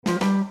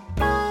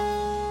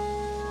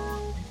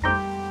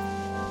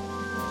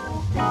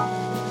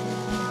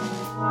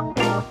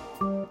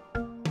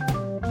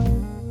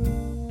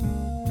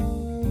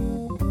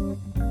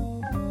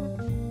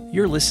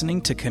You're listening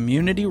to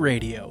Community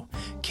Radio,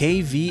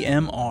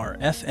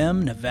 KVMR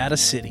FM Nevada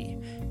City,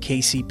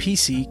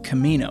 KCPC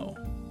Camino.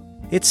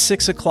 It's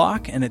 6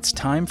 o'clock and it's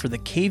time for the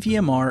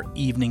KVMR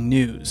Evening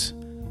News.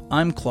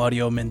 I'm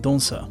Claudio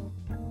Mendonça.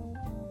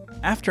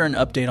 After an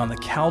update on the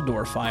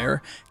Caldor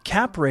fire,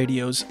 Cap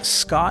Radio's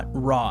Scott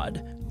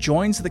Rod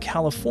joins the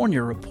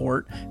California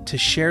Report to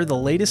share the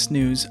latest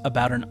news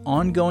about an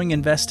ongoing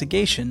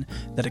investigation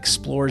that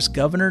explores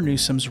Governor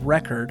Newsom's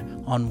record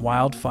on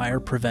wildfire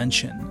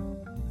prevention.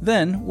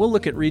 Then, we'll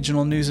look at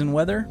regional news and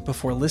weather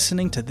before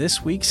listening to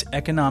this week's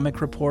economic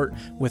report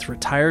with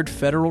retired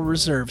Federal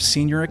Reserve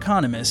senior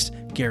economist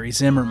Gary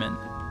Zimmerman.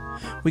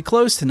 We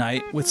close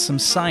tonight with some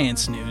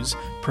science news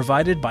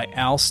provided by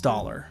Al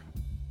Stoller.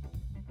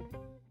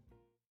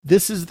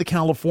 This is the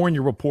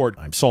California Report.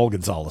 I'm Saul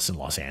Gonzalez in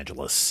Los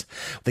Angeles.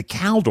 The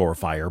Caldor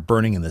fire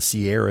burning in the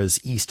Sierras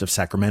east of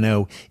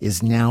Sacramento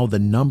is now the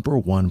number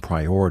one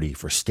priority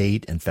for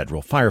state and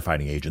federal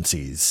firefighting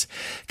agencies.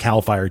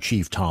 CAL FIRE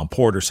Chief Tom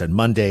Porter said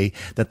Monday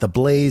that the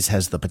blaze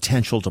has the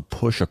potential to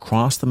push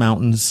across the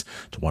mountains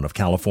to one of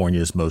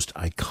California's most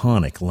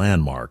iconic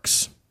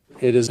landmarks.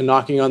 It is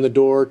knocking on the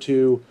door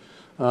to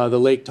the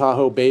Lake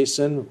Tahoe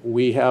Basin.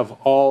 We have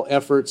all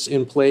efforts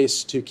in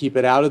place to keep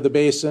it out of the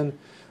basin.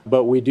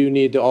 But we do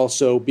need to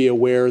also be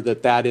aware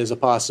that that is a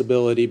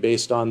possibility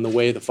based on the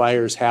way the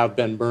fires have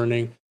been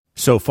burning.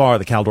 So far,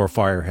 the Caldor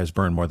fire has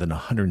burned more than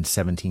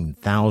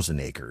 117,000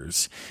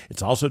 acres.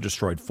 It's also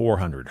destroyed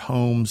 400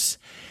 homes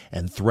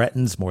and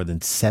threatens more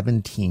than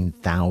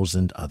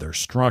 17,000 other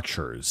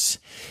structures.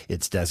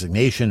 Its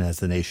designation as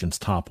the nation's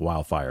top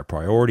wildfire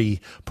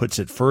priority puts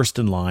it first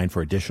in line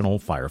for additional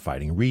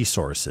firefighting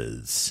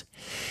resources.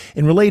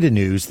 In related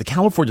news, the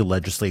California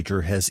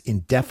legislature has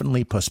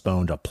indefinitely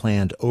postponed a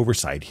planned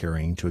oversight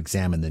hearing to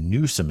examine the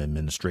Newsom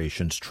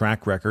administration's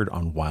track record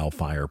on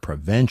wildfire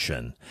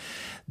prevention.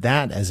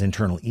 That, as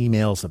internal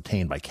emails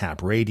obtained by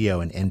Cap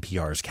Radio and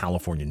NPR's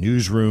California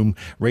newsroom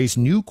raise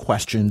new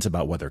questions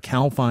about whether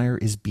CAL FIRE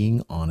is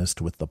being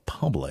honest with the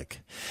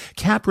public.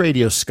 Cap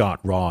Radio's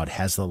Scott Rod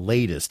has the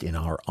latest in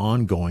our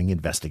ongoing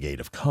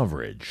investigative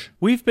coverage.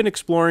 We've been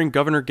exploring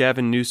Governor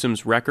Gavin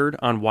Newsom's record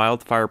on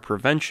wildfire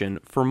prevention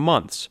for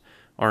months.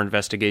 Our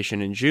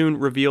investigation in June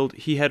revealed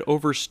he had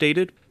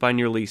overstated by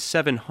nearly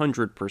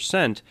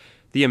 700%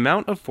 the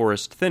amount of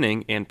forest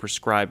thinning and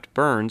prescribed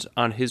burns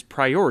on his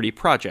priority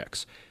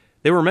projects.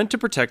 They were meant to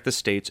protect the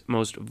state's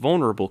most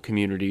vulnerable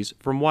communities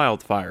from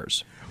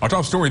wildfires. Our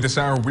top story this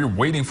hour, we're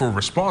waiting for a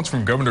response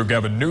from Governor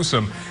Gavin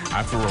Newsom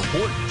after a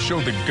report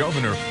showed the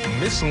governor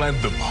misled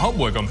the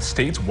public on the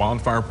state's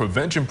wildfire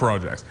prevention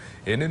projects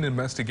in an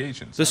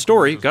investigation. The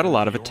story got a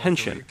lot of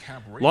attention.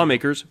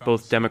 Lawmakers,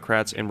 both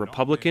Democrats and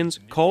Republicans,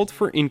 called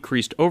for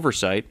increased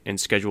oversight and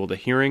scheduled a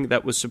hearing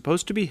that was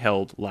supposed to be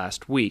held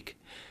last week.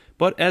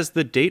 But as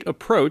the date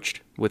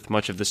approached, with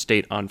much of the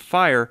state on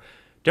fire,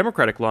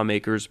 Democratic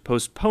lawmakers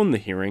postponed the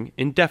hearing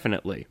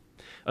indefinitely.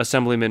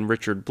 Assemblyman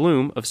Richard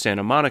Bloom of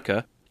Santa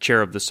Monica,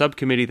 chair of the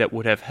subcommittee that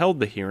would have held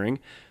the hearing,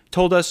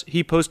 told us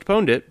he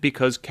postponed it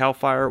because CAL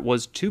FIRE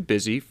was too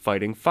busy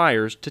fighting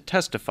fires to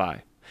testify.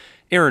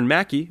 Aaron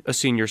Mackey, a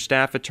senior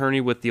staff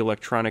attorney with the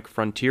Electronic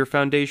Frontier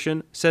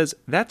Foundation, says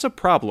that's a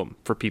problem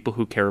for people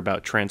who care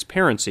about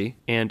transparency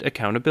and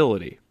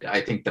accountability. I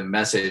think the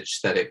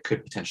message that it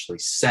could potentially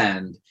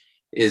send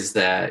is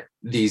that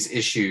these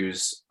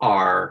issues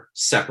are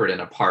separate and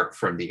apart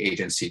from the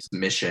agency's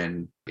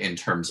mission in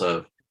terms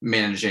of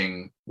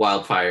managing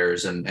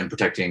wildfires and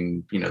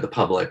protecting, the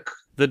public.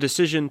 The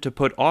decision to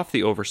put off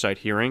the oversight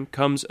hearing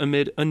comes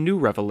amid a new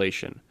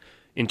revelation.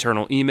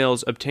 Internal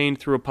emails obtained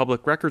through a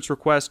public records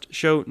request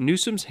show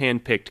Newsom's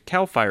hand-picked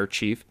CAL FIRE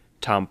chief,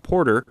 Tom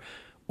Porter,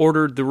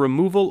 ordered the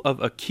removal of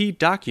a key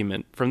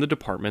document from the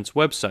department's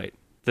website,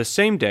 the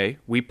same day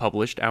we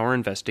published our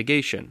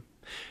investigation.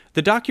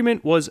 The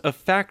document was a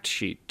fact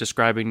sheet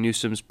describing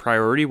Newsom's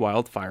priority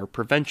wildfire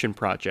prevention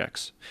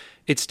projects.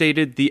 It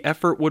stated the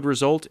effort would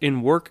result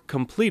in work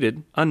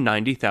completed on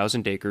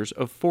 90,000 acres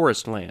of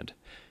forest land.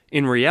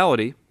 In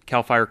reality,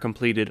 CAL FIRE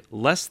completed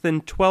less than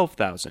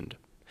 12,000.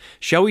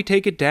 Shall we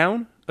take it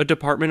down? A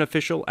department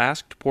official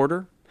asked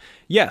Porter.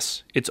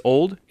 Yes, it's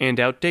old and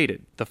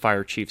outdated, the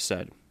fire chief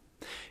said.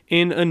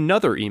 In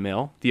another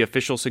email, the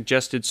official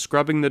suggested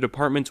scrubbing the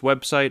department's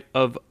website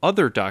of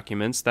other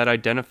documents that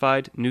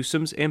identified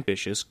Newsom's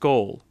ambitious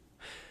goal.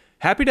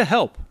 Happy to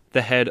help,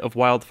 the head of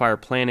wildfire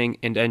planning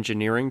and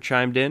engineering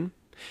chimed in.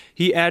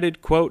 He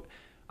added, quote,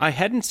 I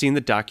hadn't seen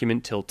the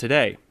document till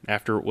today,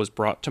 after it was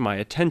brought to my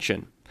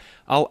attention.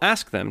 I'll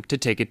ask them to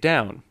take it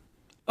down.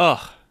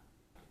 Ugh.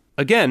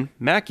 Again,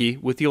 Mackey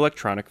with the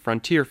Electronic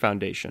Frontier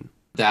Foundation.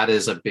 That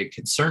is a big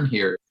concern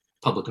here.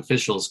 Public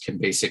officials can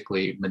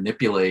basically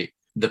manipulate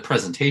the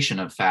presentation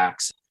of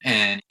facts,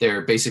 and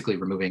they're basically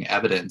removing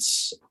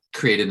evidence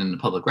created in the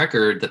public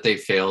record that they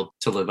failed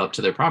to live up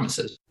to their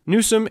promises.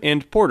 Newsom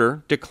and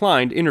Porter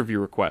declined interview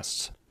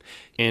requests.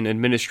 An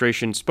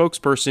administration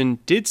spokesperson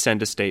did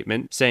send a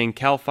statement saying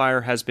CAL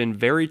FIRE has been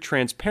very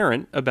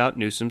transparent about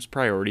Newsom's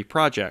priority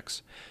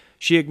projects.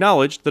 She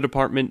acknowledged the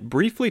department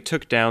briefly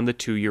took down the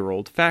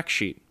 2-year-old fact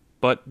sheet.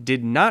 but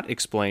did not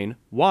explain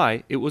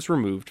why it was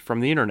removed from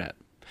the internet.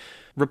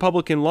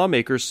 Republican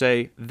lawmakers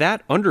say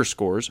that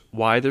underscores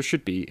why there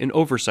should be an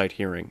oversight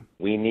hearing.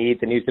 We need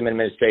the Newsom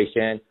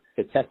administration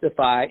to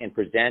testify and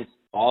present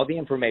all the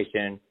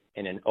information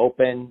in an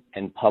open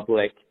and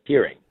public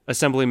hearing.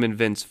 Assemblyman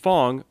Vince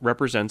Fong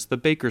represents the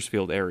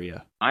Bakersfield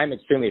area. I'm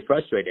extremely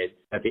frustrated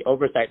that the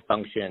oversight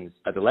functions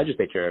of the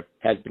legislature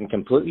has been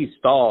completely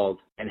stalled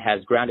and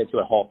has grounded to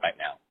a halt right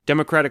now.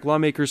 Democratic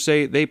lawmakers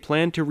say they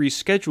plan to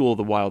reschedule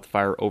the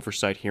wildfire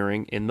oversight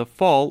hearing in the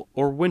fall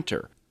or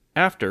winter,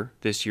 after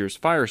this year's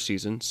fire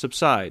season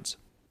subsides.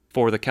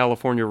 For the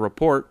California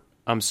Report,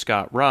 I'm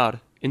Scott Rodd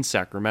in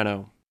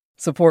Sacramento.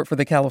 Support for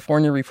the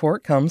California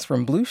Report comes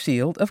from Blue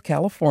Shield of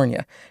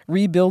California,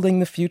 rebuilding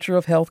the future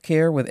of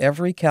healthcare with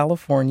every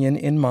Californian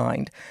in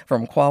mind,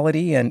 from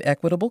quality and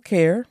equitable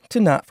care to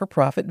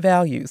not-for-profit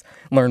values.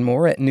 Learn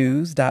more at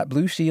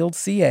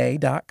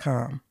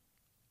news.blueshieldca.com.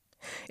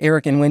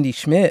 Eric and Wendy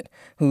Schmidt,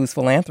 whose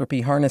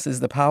philanthropy harnesses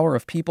the power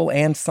of people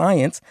and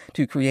science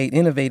to create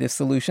innovative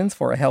solutions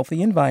for a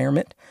healthy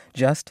environment,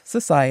 just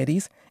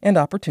societies, and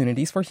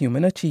opportunities for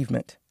human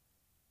achievement.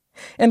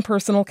 And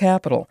Personal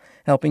Capital,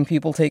 helping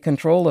people take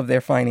control of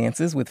their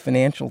finances with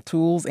financial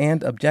tools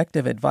and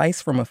objective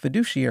advice from a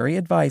fiduciary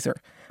advisor.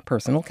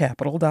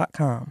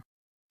 PersonalCapital.com.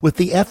 With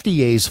the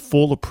FDA's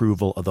full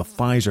approval of the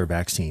Pfizer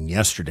vaccine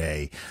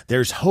yesterday,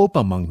 there's hope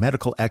among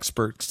medical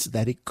experts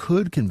that it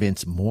could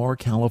convince more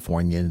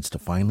Californians to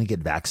finally get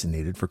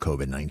vaccinated for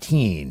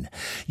COVID-19.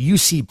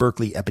 UC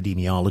Berkeley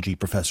epidemiology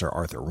professor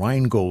Arthur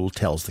Reingold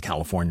tells the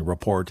California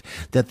Report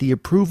that the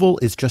approval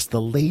is just the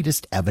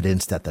latest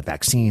evidence that the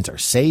vaccines are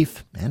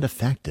safe and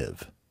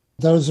effective.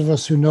 Those of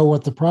us who know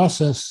what the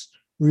process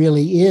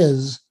really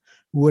is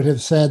would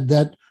have said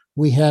that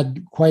we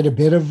had quite a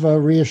bit of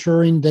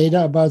reassuring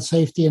data about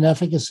safety and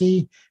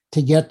efficacy to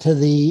get to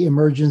the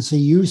emergency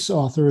use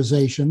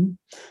authorization,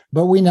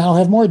 but we now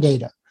have more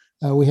data.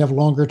 We have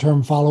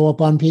longer-term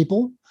follow-up on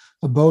people,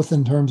 both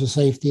in terms of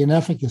safety and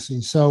efficacy.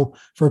 So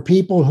for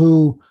people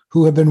who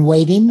have been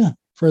waiting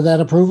for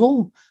that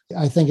approval,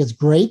 I think it's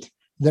great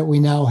that we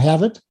now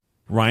have it.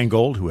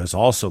 Reingold, who has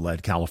also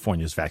led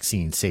California's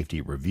Vaccine Safety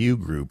Review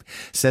Group,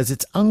 says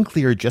it's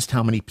unclear just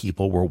how many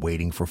people were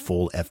waiting for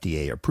full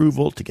FDA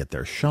approval to get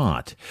their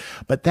shot.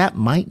 But that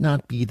might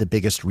not be the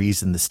biggest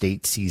reason the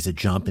state sees a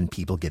jump in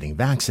people getting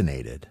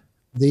vaccinated.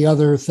 The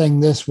other thing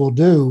this will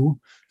do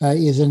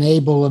is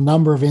enable a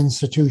number of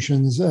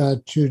institutions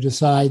to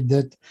decide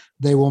that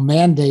they will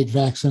mandate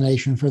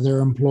vaccination for their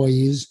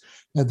employees,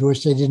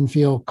 which they didn't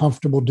feel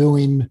comfortable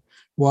doing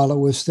while it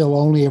was still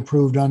only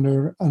approved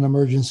under an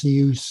emergency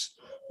use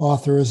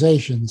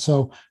authorization.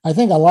 So I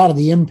think a lot of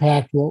the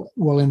impact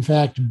will in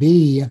fact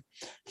be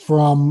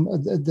from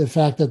the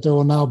fact that there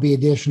will now be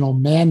additional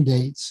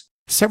mandates.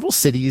 Several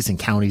cities and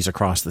counties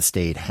across the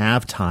state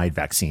have tied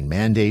vaccine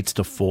mandates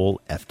to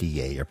full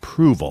FDA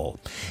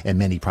approval, and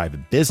many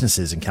private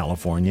businesses in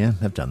California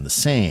have done the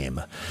same.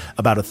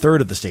 About a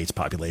third of the state's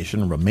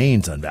population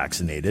remains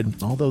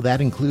unvaccinated, although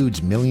that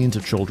includes millions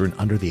of children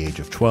under the age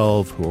of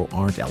 12 who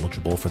aren't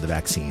eligible for the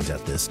vaccines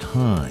at this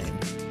time.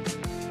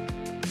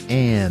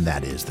 And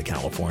that is the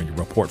California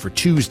Report for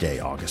Tuesday,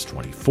 August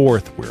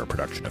 24th. We're a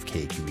production of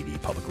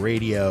KQED Public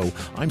Radio.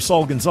 I'm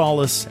Saul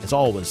Gonzalez. As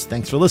always,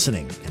 thanks for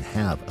listening and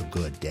have a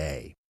good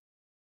day.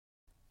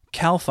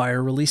 CAL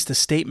FIRE released a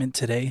statement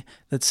today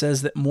that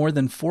says that more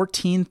than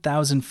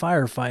 14,000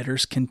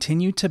 firefighters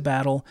continue to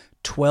battle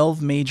 12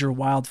 major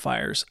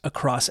wildfires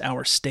across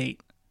our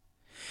state.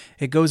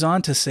 It goes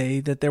on to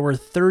say that there were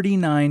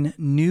 39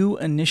 new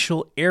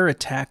initial air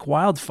attack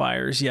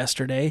wildfires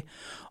yesterday,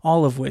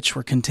 all of which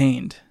were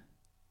contained.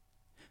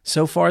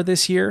 So far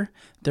this year,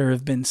 there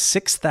have been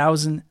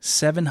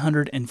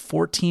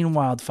 6,714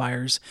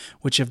 wildfires,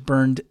 which have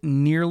burned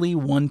nearly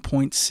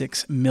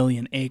 1.6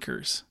 million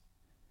acres.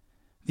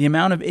 The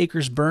amount of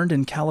acres burned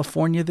in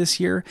California this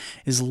year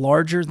is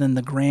larger than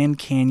the Grand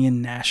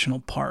Canyon National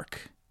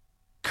Park.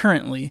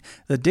 Currently,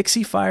 the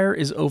Dixie Fire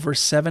is over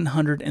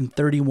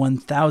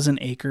 731,000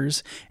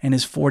 acres and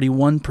is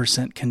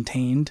 41%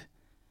 contained.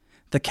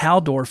 The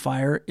Caldor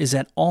Fire is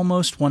at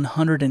almost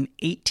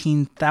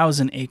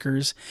 118,000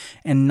 acres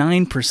and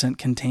 9%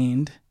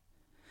 contained.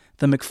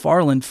 The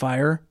McFarland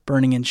Fire,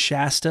 burning in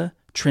Shasta,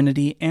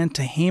 Trinity, and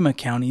Tehama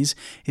counties,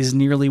 is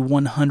nearly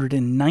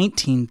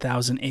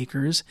 119,000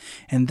 acres,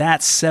 and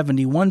that's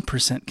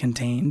 71%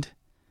 contained.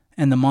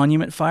 And the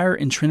Monument Fire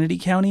in Trinity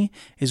County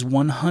is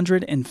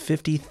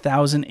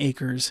 150,000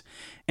 acres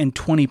and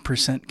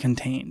 20%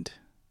 contained.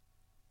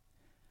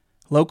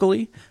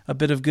 Locally, a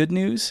bit of good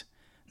news.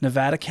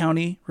 Nevada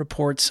County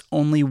reports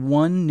only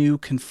one new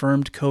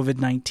confirmed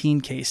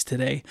COVID-19 case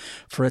today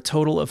for a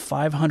total of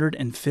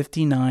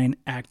 559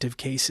 active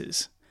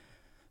cases.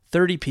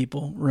 30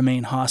 people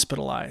remain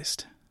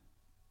hospitalized.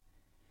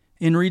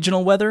 In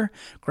regional weather,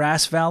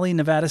 Grass Valley,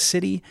 Nevada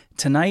City,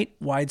 tonight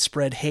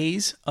widespread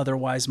haze,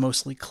 otherwise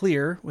mostly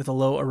clear with a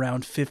low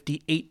around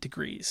 58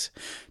 degrees.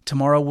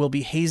 Tomorrow will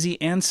be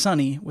hazy and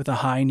sunny with a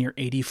high near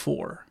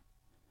 84.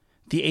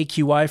 The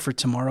AQI for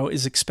tomorrow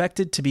is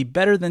expected to be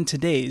better than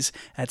today's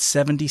at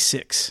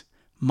 76,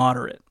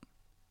 moderate.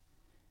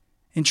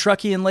 In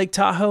Truckee and Lake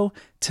Tahoe,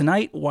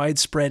 tonight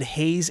widespread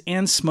haze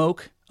and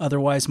smoke,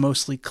 otherwise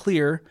mostly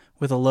clear,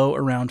 with a low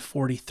around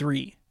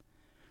 43.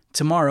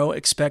 Tomorrow,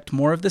 expect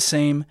more of the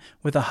same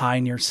with a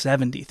high near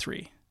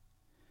 73.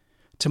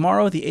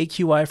 Tomorrow, the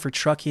AQI for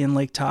Truckee and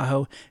Lake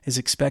Tahoe is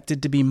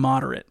expected to be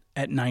moderate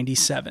at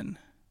 97.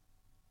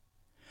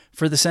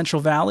 For the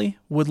Central Valley,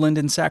 Woodland,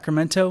 and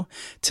Sacramento,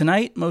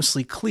 tonight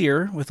mostly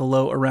clear with a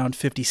low around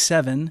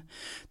 57.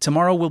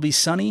 Tomorrow will be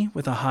sunny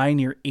with a high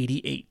near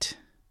 88.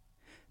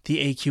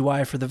 The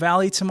AQI for the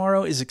Valley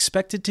tomorrow is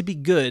expected to be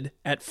good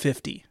at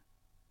 50.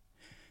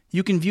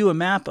 You can view a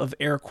map of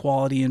air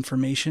quality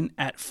information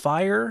at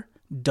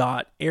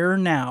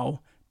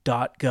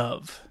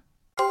fire.airnow.gov.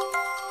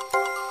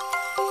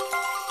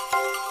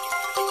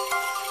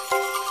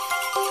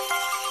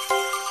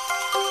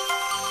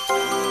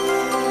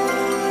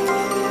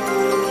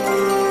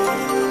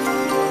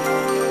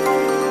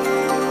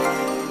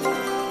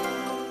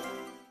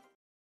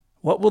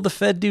 What will the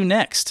Fed do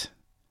next?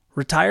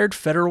 Retired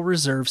Federal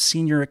Reserve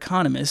senior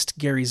economist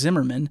Gary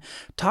Zimmerman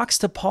talks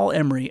to Paul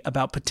Emery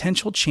about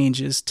potential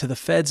changes to the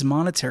Fed's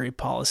monetary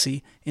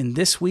policy in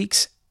this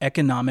week's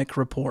Economic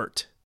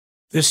Report.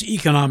 This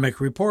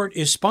economic report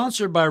is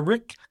sponsored by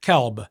Rick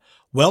Kalb,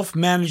 Wealth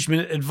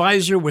Management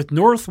Advisor with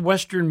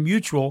Northwestern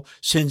Mutual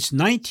since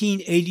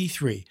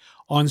 1983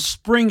 on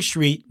Spring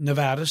Street,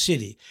 Nevada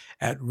City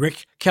at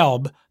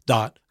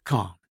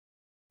rickkalb.com.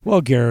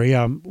 Well, Gary,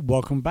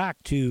 welcome back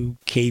to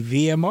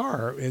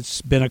KVMR.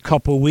 It's been a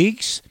couple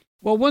weeks.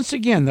 Well, once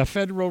again, the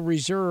Federal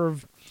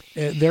Reserve,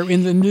 they're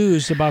in the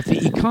news about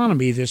the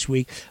economy this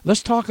week.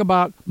 Let's talk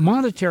about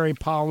monetary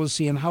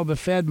policy and how the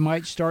Fed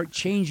might start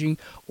changing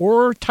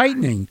or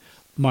tightening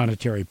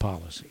monetary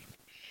policy.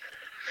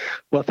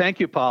 Well, thank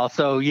you, Paul.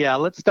 So,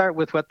 let's start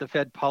with what the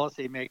Fed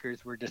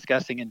policymakers were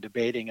discussing and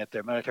debating at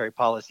their monetary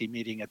policy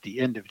meeting at the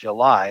end of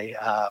July.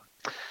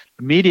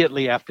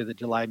 Immediately after the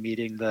July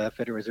meeting, the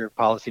Federal Reserve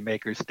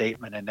policymakers'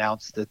 statement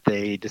announced that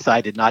they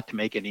decided not to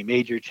make any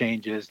major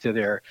changes to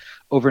their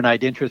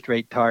overnight interest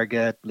rate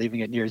target,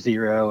 leaving it near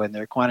zero, and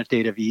their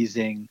quantitative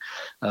easing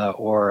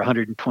or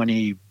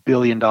 $120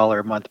 billion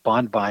a month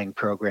bond buying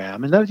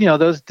program. And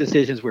those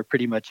decisions were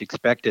pretty much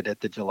expected at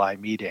the July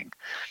meeting.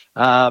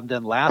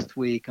 Then last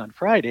week on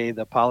Friday,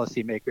 the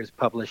policymakers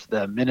published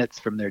the minutes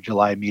from their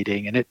July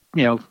meeting, and it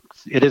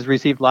has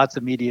received lots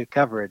of media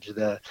coverage.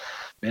 The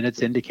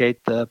minutes indicate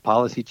the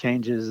policy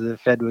changes the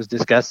Fed was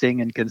discussing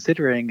and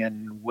considering,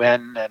 and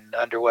when and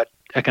under what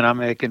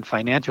economic and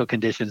financial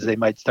conditions they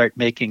might start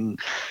making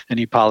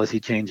any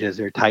policy changes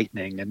or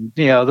tightening. And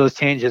those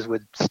changes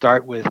would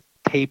start with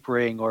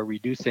tapering or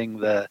reducing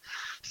the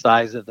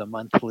size of the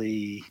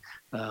monthly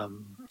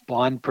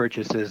bond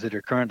purchases that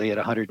are currently at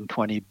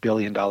 $120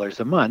 billion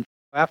a month.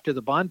 After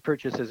the bond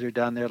purchases are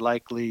done, they're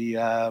likely,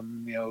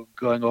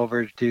 going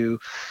over to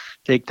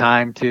take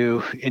time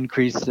to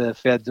increase the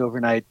Fed's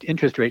overnight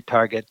interest rate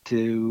target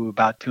to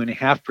about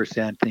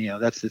 2.5%.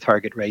 That's the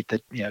target rate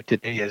that,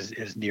 today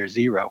is near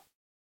zero.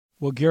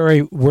 Well,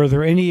 Gary, were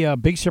there any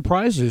big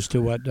surprises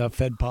to what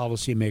Fed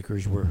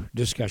policymakers were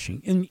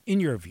discussing, in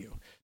your view?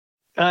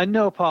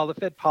 No, Paul, the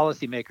Fed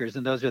policymakers,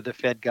 and those are the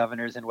Fed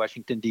governors in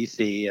Washington,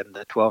 D.C., and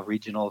the 12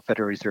 regional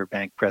Federal Reserve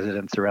Bank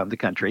presidents around the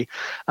country.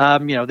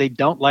 They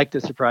don't like to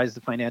surprise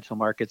the financial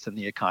markets and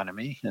the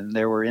economy. And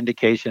there were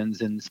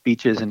indications in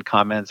speeches and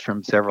comments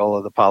from several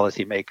of the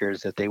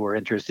policymakers that they were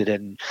interested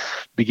in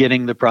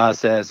beginning the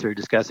process or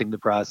discussing the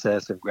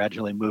process of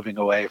gradually moving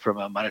away from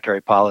a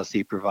monetary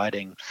policy,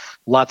 providing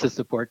lots of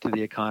support to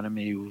the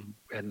economy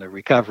and the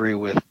recovery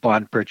with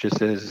bond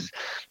purchases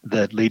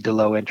that lead to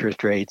low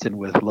interest rates and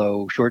with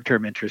low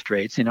short-term interest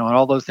rates, and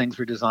all those things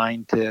were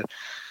designed to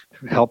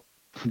help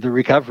the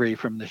recovery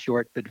from the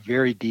short but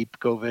very deep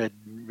COVID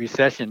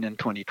recession in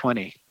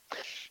 2020.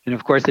 And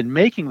of course, in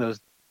making those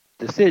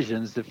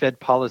decisions, the Fed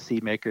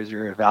policymakers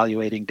are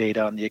evaluating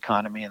data on the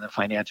economy and the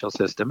financial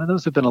system, and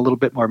those have been a little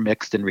bit more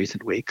mixed in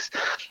recent weeks.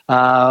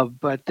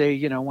 But they,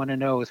 want to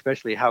know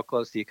especially how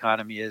close the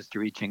economy is to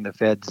reaching the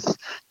Fed's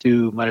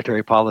two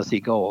monetary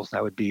policy goals.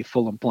 That would be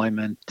full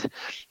employment,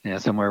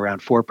 somewhere around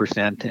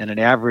 4%, and an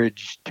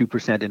average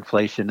 2%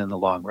 inflation in the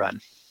long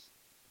run.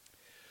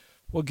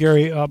 Well,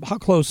 Gary, how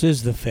close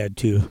is the Fed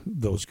to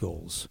those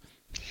goals?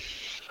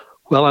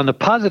 Well, on the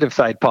positive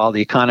side, Paul,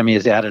 the economy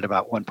has added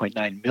about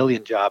 1.9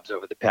 million jobs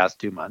over the past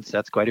 2 months.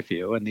 That's quite a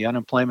few. And the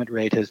unemployment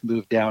rate has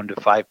moved down to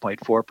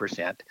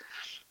 5.4%.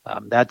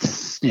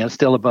 That's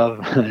still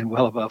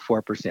well above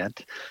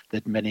 4%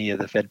 that many of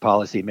the Fed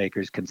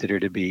policymakers consider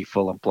to be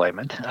full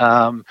employment.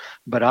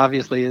 But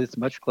obviously, it's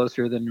much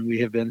closer than we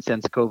have been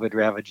since COVID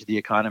ravaged the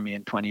economy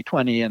in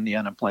 2020, and the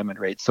unemployment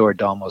rate soared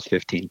to almost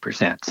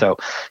 15%. So,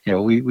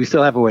 we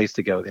still have a ways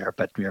to go there,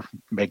 but we're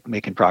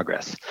making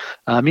progress.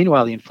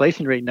 Meanwhile, the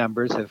inflation rate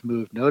numbers have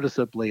moved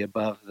noticeably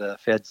above the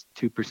Fed's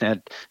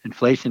 2%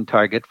 inflation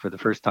target for the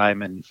first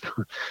time in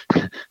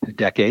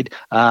decade.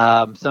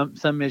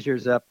 Some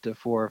measures up to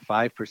 4 or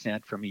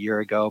 5% from a year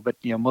ago, but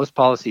most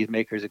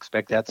policymakers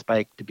expect that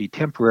spike to be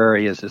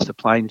temporary as the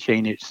supply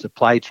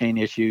chain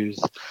issues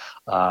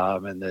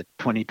and the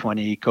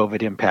 2020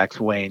 COVID impacts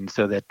wane.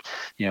 So that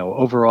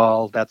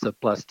overall that's a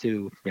plus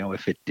too.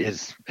 If it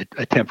is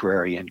a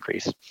temporary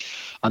increase.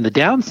 On the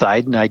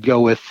downside, and I'd go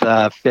with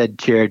Fed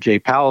Chair Jay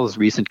Powell's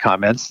recent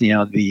comments.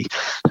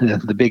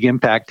 The big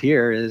impact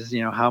here is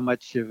how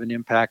much of an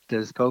impact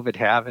does COVID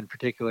have, in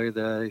particular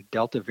the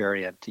Delta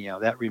variant.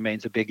 That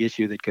remains a big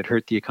issue that could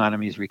hurt the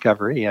economy's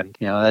recovery, and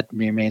that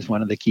remains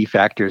one of the key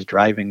factors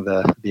driving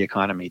the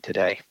economy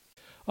today.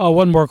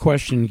 One more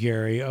question,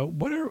 Gary.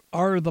 What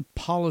are the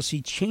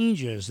policy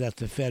changes that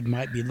the Fed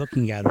might be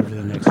looking at over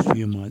the next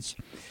few months?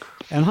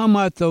 And how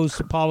might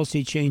those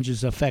policy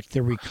changes affect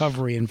the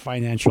recovery in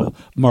financial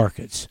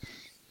markets?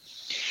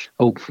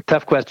 Oh,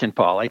 tough question,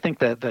 Paul. I think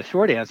that the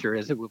short answer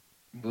is that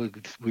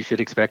we should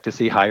expect to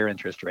see higher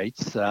interest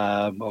rates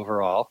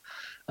overall.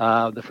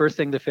 The first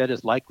thing the Fed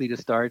is likely to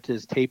start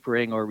is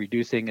tapering or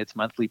reducing its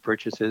monthly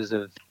purchases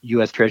of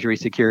U.S. Treasury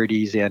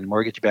securities and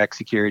mortgage-backed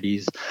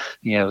securities,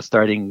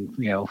 starting,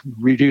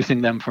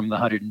 reducing them from the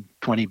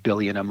 $120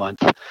 billion a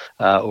month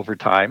over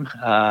time.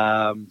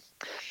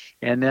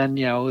 And then,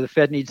 the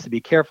Fed needs to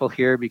be careful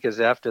here because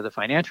after the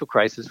financial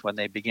crisis, when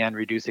they began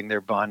reducing their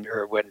bond,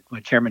 or when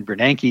Chairman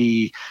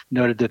Bernanke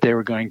noted that they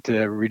were going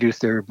to reduce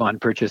their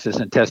bond purchases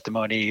and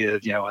testimony,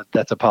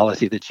 that's a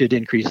policy that should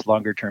increase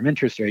longer-term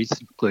interest rates,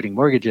 including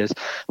mortgages.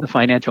 The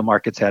financial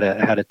markets had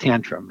a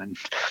tantrum,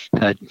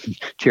 and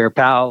Chair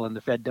Powell and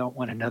the Fed don't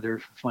want another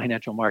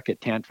financial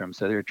market tantrum.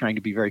 So they're trying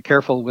to be very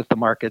careful with the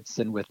markets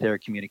and with their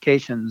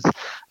communications,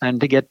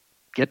 and to get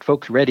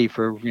folks ready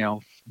for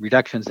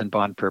reductions in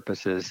bond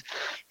purposes,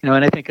 and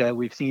I think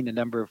we've seen a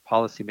number of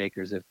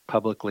policymakers have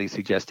publicly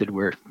suggested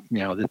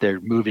that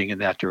they're moving in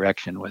that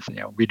direction with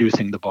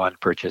reducing the bond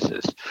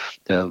purchases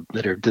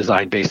that are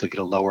designed basically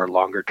to lower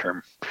longer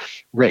term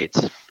rates.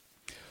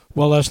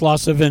 Well, there's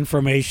lots of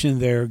information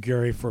there,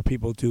 Gary, for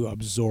people to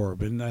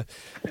absorb. And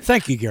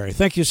thank you, Gary.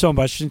 Thank you so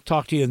much. And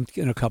talk to you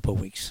in a couple of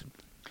weeks.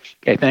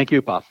 Okay, thank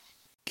you, Bob.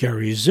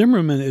 Gary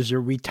Zimmerman is a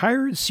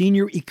retired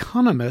senior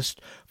economist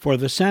for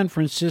the San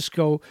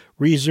Francisco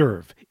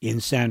Reserve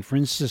in San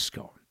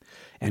Francisco,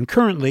 and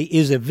currently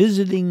is a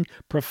visiting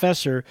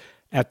professor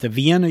at the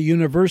Vienna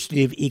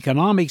University of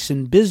Economics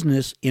and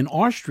Business in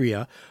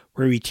Austria,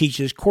 where he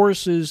teaches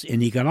courses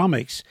in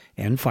economics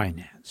and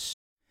finance.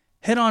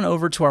 Head on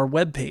over to our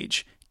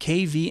webpage,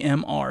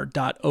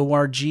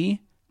 kvmr.org,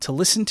 to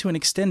listen to an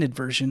extended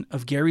version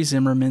of Gary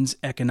Zimmerman's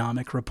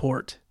economic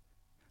report.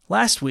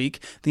 Last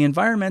week, the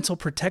Environmental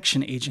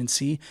Protection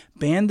Agency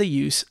banned the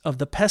use of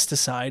the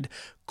pesticide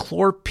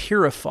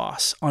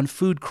chlorpyrifos on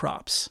food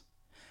crops.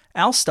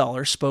 Al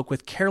Stoller spoke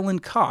with Carolyn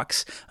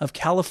Cox of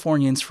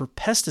Californians for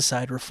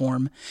Pesticide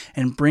Reform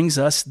and brings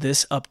us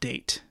this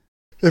update.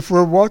 If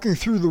we're walking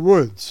through the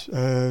woods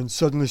and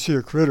suddenly see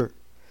a critter,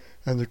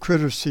 and the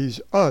critter sees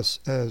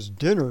us as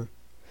dinner,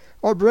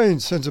 our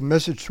brain sends a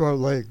message to our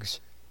legs: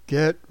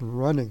 get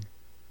running.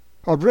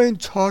 Our brain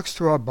talks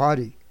to our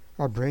body.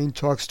 Our brain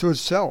talks to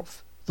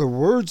itself. The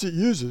words it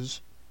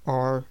uses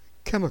are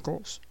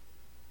chemicals.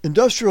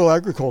 Industrial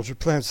agriculture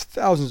plants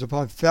thousands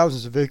upon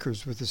thousands of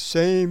acres with the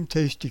same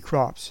tasty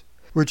crops,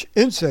 which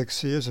insects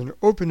see as an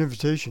open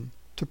invitation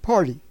to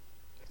party.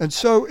 And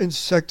so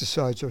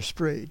insecticides are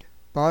sprayed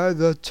by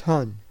the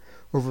ton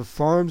over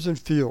farms and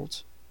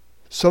fields.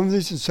 Some of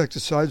these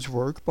insecticides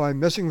work by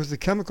messing with the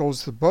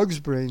chemicals the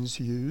bugs' brains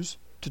use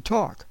to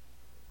talk.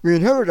 We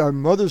inherit our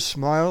mother's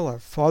smile, our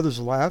father's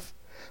laugh,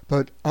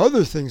 but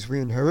other things we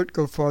inherit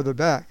go farther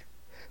back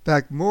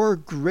more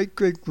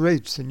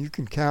great-great-greats than you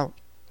can count,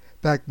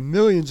 back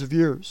millions of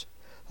years,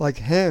 like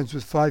hands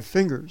with 5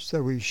 fingers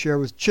that we share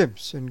with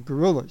chimps and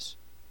gorillas.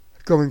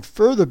 Going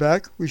further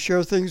back, we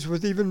share things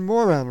with even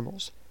more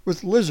animals,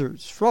 with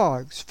lizards,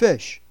 frogs,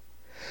 fish.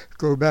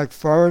 Go back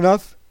far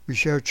enough, we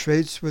share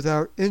traits with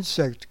our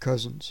insect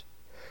cousins.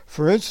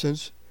 For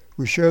instance,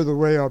 we share the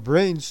way our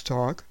brains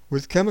talk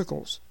with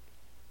chemicals.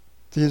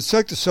 The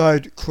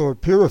insecticide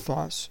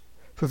chlorpyrifos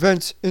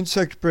prevents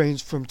insect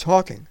brains from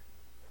talking.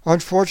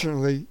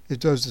 Unfortunately, it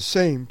does the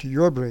same to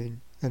your brain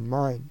and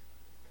mine.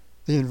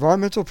 The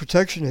Environmental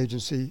Protection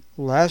Agency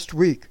last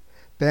week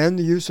banned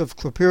the use of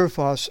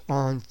chlorpyrifos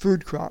on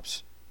food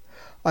crops.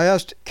 I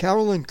asked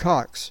Carolyn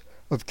Cox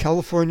of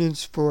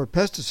Californians for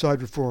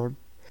Pesticide Reform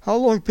how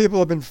long people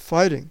have been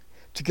fighting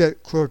to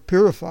get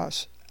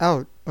chlorpyrifos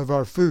out of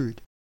our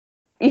food.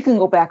 You can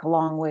go back a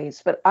long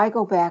ways, but I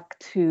go back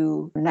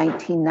to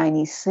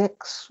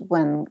 1996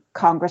 when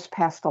Congress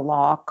passed a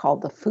law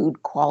called the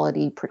Food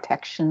Quality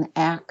Protection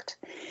Act.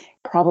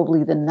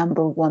 Probably the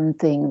number one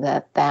thing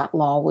that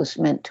law was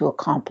meant to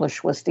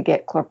accomplish was to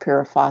get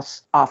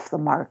chlorpyrifos off the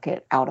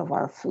market, out of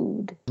our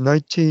food.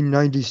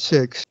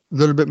 1996, a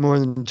little bit more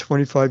than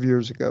 25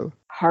 years ago.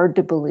 Hard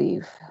to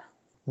believe.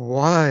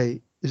 Why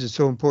is it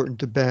so important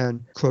to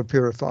ban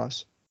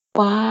chlorpyrifos?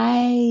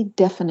 By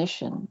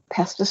definition,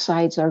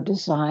 pesticides are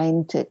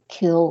designed to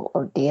kill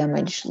or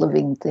damage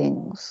living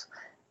things.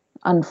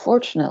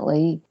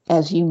 Unfortunately,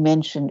 as you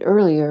mentioned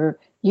earlier,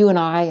 you and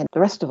I and the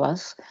rest of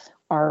us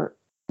are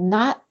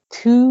not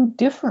too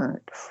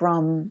different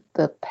from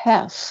the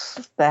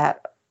pests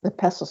that the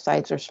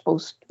pesticides are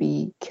supposed to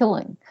be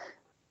killing.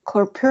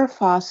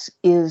 Chlorpyrifos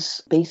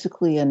is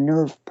basically a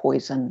nerve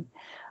poison,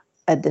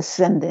 a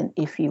descendant,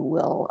 if you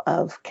will,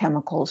 of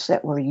chemicals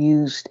that were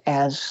used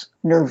as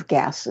nerve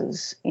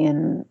gases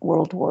in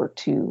World War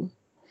II.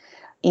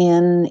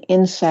 In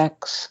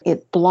insects,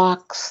 it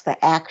blocks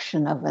the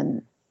action of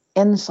an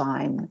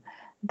enzyme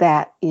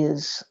that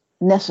is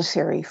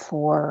necessary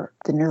for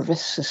the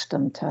nervous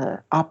system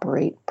to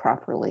operate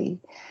properly.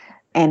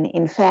 And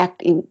in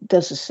fact, it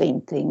does the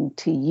same thing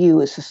to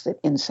you. It's just that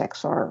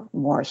insects are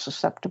more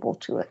susceptible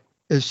to it.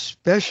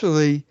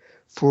 Especially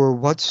for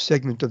what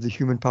segment of the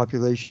human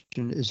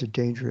population is it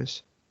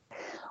dangerous?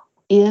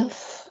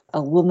 If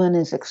a woman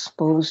is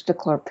exposed to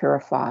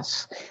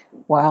chlorpyrifos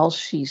while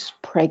she's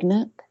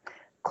pregnant,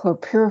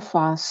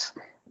 chlorpyrifos,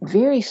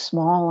 very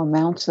small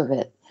amounts of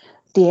it,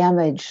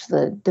 damage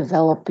the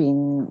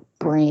developing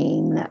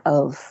brain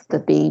of the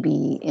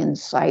baby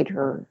inside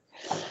her.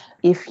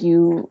 If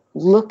you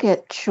look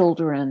at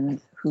children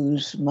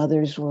whose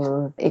mothers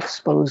were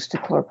exposed to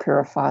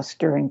chlorpyrifos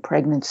during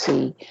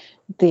pregnancy,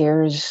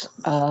 there's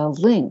a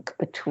link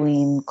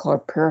between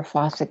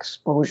chlorpyrifos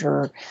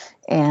exposure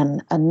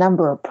and a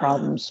number of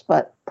problems,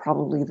 but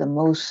probably the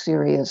most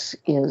serious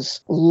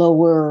is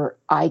lower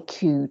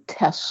IQ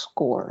test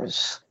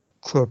scores.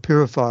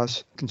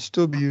 Chlorpyrifos can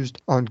still be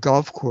used on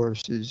golf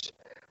courses.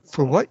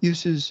 For what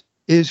uses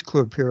is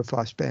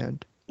chlorpyrifos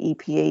banned?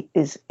 EPA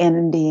is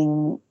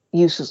ending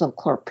uses of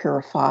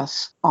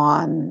chlorpyrifos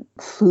on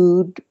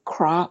food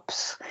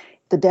crops.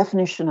 The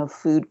definition of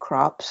food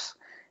crops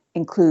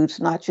includes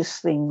not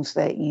just things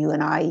that you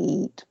and I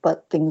eat,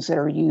 but things that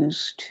are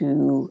used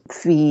to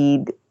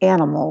feed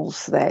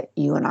animals that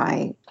you and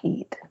I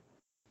eat.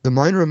 The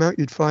minor amount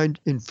you'd find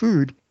in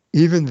food,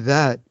 even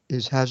that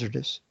is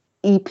hazardous.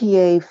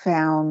 EPA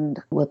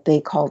found what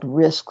they called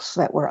risks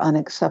that were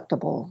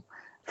unacceptable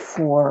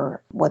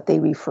for what they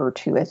refer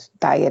to as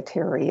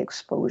dietary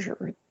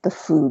exposure, the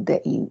food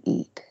that you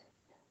eat.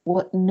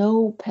 What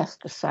no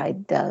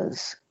pesticide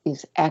does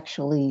is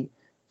actually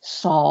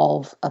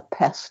solve a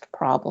pest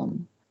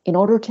problem. In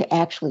order to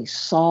actually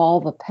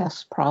solve a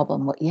pest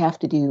problem, what you have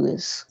to do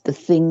is the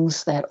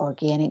things that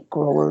organic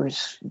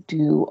growers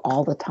do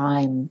all the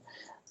time,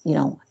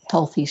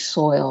 healthy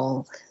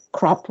soil,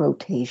 crop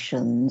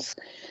rotations.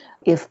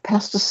 If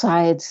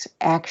pesticides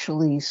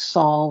actually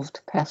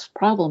solved pest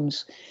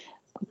problems,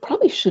 we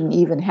probably shouldn't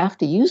even have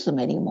to use them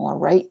anymore,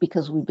 right?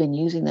 Because we've been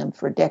using them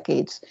for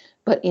decades.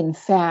 But in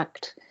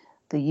fact,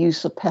 the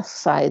use of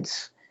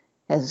pesticides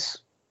has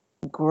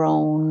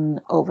grown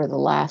over the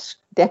last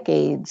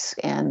decades,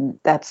 and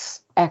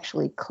that's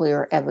actually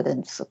clear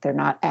evidence that they're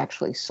not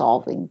actually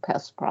solving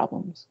pest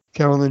problems.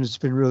 Carolyn, it's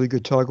been really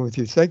good talking with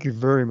you. Thank you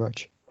very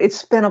much.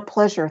 It's been a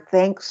pleasure.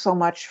 Thanks so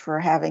much for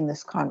having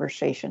this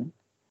conversation.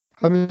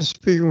 I've been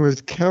speaking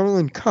with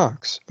Carolyn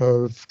Cox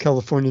of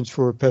Californians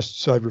for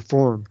Pesticide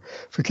Reform.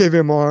 For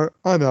KVMR,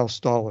 I'm Al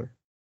Stoller.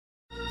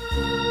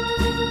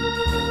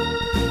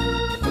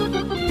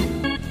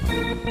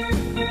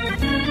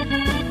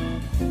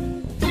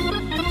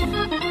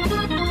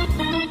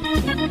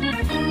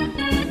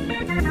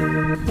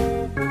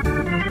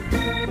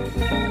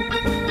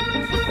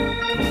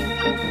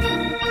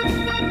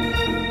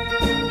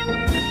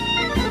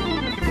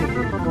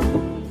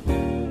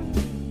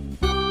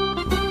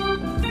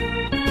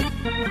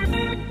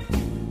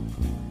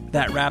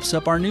 That wraps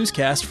up our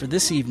newscast for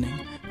this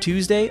evening,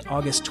 Tuesday,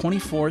 August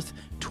 24th,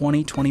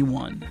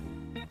 2021.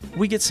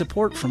 We get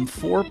support from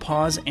Four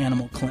Paws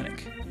Animal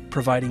Clinic,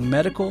 providing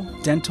medical,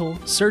 dental,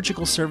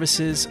 surgical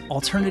services,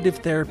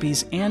 alternative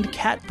therapies, and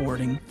cat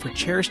boarding for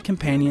cherished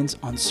companions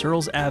on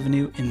Searles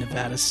Avenue in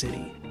Nevada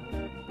City.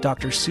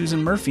 Dr.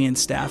 Susan Murphy and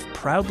staff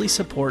proudly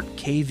support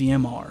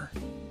KVMR.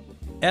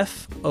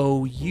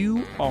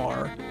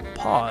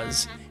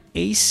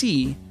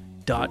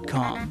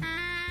 FOUR-PAWS-AC.com.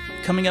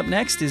 Coming up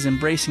next is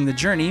Embracing the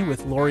Journey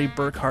with Lori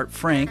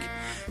Burkhart-Frank.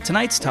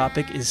 Tonight's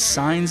topic is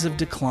Signs of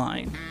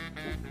Decline.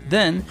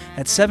 Then,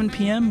 at 7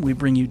 p.m., we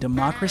bring you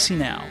Democracy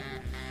Now!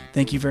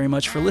 Thank you very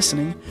much for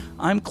listening.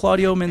 I'm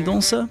Claudio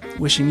Mendonça,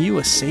 wishing you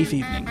a safe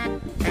evening.